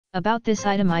About this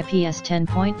item: IPS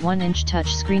 10.1-inch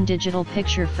touchscreen digital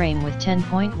picture frame with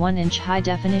 10.1-inch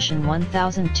high-definition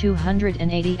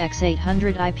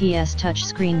 1280x800 IPS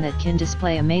touchscreen that can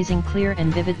display amazing clear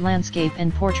and vivid landscape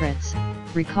and portraits,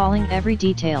 recalling every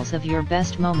details of your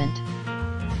best moment.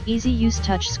 Easy-use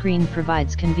touchscreen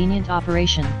provides convenient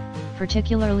operation,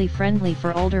 particularly friendly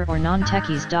for older or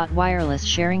non-techies. Wireless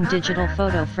sharing digital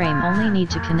photo frame: only need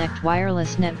to connect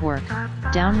wireless network.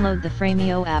 Download the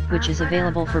Frameo app, which is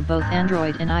available for both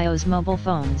Android and iOS mobile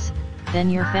phones. Then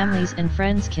your families and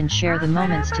friends can share the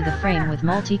moments to the frame with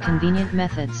multi-convenient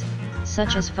methods,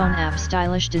 such as phone app.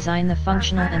 Stylish design: the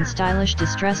functional and stylish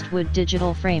distressed wood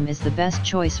digital frame is the best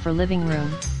choice for living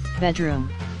room, bedroom,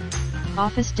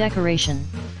 office decoration.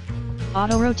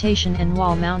 Auto rotation and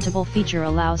wall mountable feature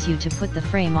allows you to put the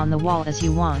frame on the wall as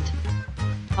you want.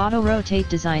 Auto rotate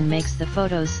design makes the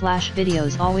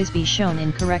photos/videos always be shown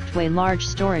in correct way. Large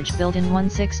storage: built-in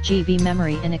 16 GB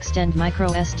memory and extend micro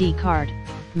SD card,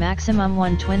 maximum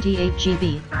 128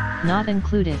 GB, not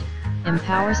included,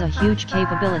 empowers a huge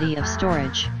capability of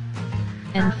storage.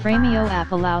 And Frameo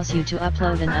app allows you to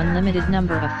upload an unlimited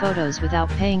number of photos without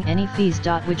paying any fees.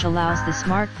 Which allows the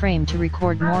smart frame to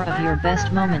record more of your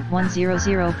best moment.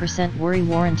 100% worry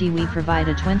warranty: we provide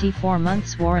a 24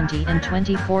 months warranty and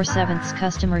 24/7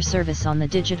 customer service on the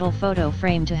digital photo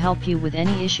frame to help you with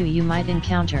any issue you might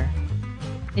encounter.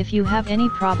 If you have any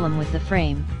problem with the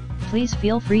frame, please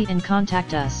feel free and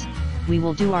contact us. We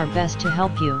will do our best to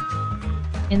help you.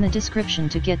 In the description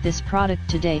to get this product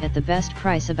today at the best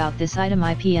price. About this item: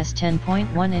 IPS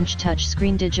 10.1-inch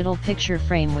touchscreen digital picture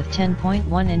frame with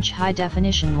 10.1-inch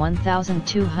high-definition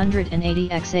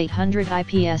 1280x800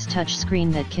 IPS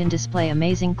touchscreen that can display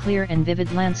amazing clear and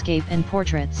vivid landscape and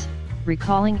portraits,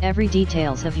 recalling every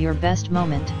details of your best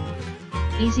moment.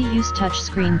 Easy-use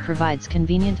touchscreen provides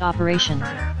convenient operation,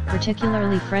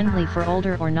 particularly friendly for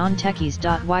older or non-techies.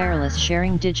 Wireless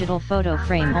sharing digital photo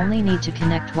frame: only need to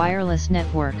connect wireless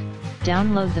network.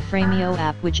 Download the Frameo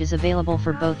app, which is available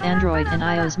for both Android and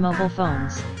iOS mobile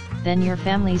phones. Then your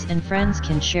families and friends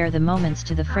can share the moments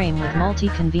to the frame with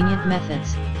multi-convenient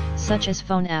methods, such as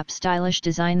phone app. Stylish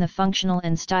design: the functional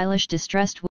and stylish distressed